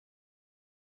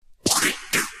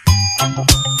I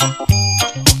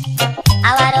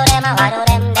want to them, I want to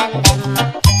them, them, them.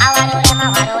 I want to them, I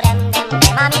want to them, them,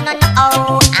 them. I'm in no no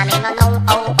oh, I'm in no no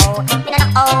oh oh. Me no no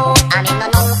oh, I'm in no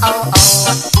no oh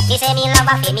oh. Me say me love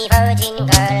a fi me virgin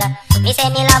girl. Me say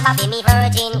me love a fi me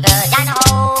virgin girl. Ya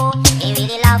know, me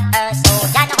really love her so.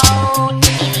 Ya know,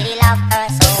 me really love her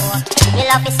so. Me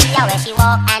love to see her when she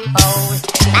walk and pose.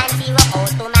 Fancy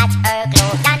pose to match her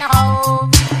clothes. Ya know,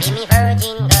 be me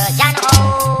virgin girl. Ya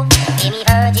know, be me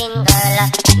virgin girl.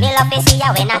 Me love to see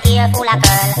her when I ear full of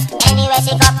girl. Anyway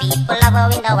she got people love her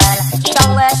in the world. She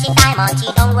don't worship diamond, she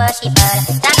don't worship pearl.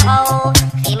 Ya know,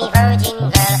 be me virgin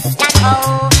girl. Ya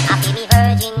know, I be me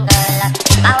virgin girl.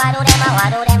 I do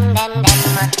them, them, them.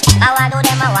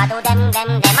 I do them, them,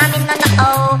 them. I'm in no no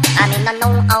oh, I'm in no no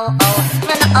oh oh.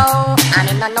 No no oh, I'm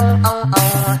in no no oh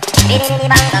oh. Biddy biddy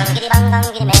bang bang, giddy bang bang,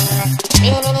 giddy bang.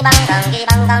 Biddy biddy bang bang, giddy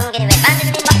bang bang, giddy bang. Bang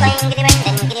giddy bang bang, giddy bang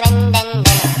then, giddy bang then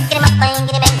then. Giddy bang bang,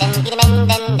 giddy bang then, giddy bang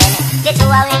then then. The two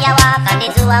a we a walk and the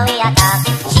two a we a talk.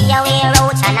 She a wear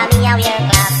roach and a me a wear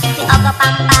clock. We hug up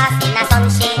and pass in a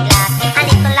sunshade glass. A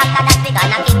little after that we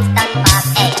gonna Kingston Park.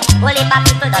 Hey, holy pa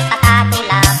people just start to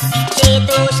laugh. She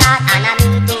too short and a me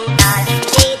too tall.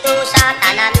 She too short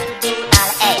and a me too tall.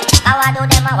 Hey, I do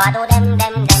them,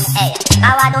 them, them. Hey,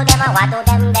 I do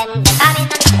them, them, them. I'm in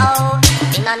no oh,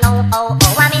 in no no oh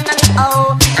oh. I'm in no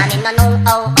oh, I'm in no no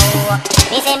oh oh.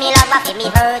 Me say me love a fi me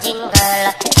virgin girl.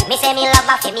 Me say me love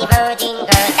a fi me virgin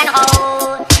girl. Then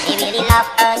oh, me really love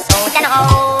her so. Then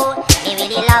oh, me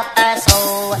really love her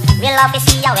so. Me love to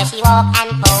see her when she walk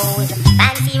and pose.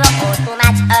 Fancy pose to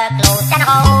match her clothes. Then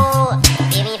oh,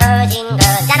 be me virgin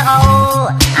girl. Then oh,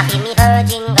 I be me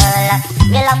virgin girl.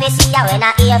 Me love to see her when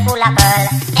her ear full of pearl.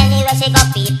 Anyway she got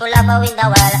people love her in the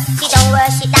world. She don't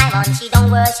worship diamond, she don't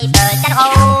worship pearl. Then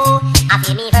oh, I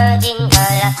be me virgin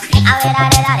girl. I will da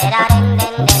da da da den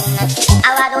den den.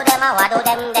 I do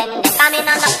them, them, them. Come in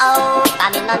no no oh,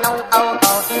 come in no no oh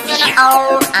oh. No no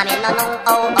oh, I'm in no no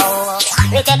oh oh.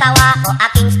 We take a walk to a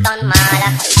Kingston Mall.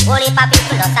 Holy pa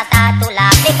people just start to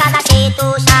laugh because she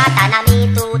too short and a me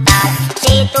too tall.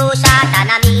 She too short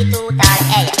and a me too tall.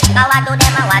 Hey, I do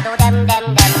them,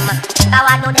 them, them.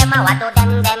 I do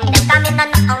them, them, them. Come in no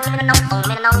no oh, me no oh,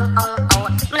 me no oh oh.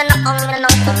 Me no oh, me no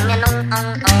oh, me no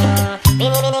oh oh.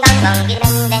 Bini bini gang gang, giddy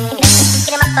bang bang bang.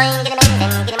 Giddy mak bang, giddy bang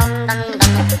bang, giddy bang bang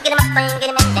bang. Giddy mak bang,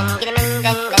 giddy bang bang, giddy bang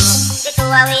bang bang. The two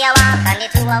a we a walk and the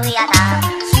two a we a talk.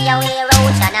 She a wear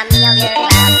roach and a me a wear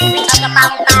glass. We hug up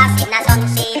and pass in a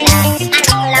sunshade glass. And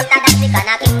all after that we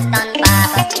gonna Kingston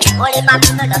Park. Holy pa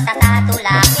people just start to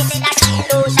laugh. We say that she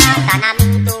too short and a me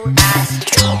too tall.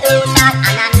 She too short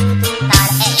and a me too tall.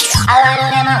 Hey, I want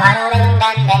them,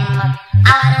 them, them.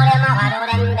 I want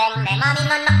them, them, them. I'm in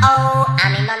no no oh,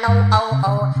 I'm in no no oh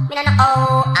oh. Me no no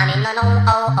oh, I'm in no no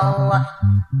oh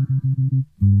oh.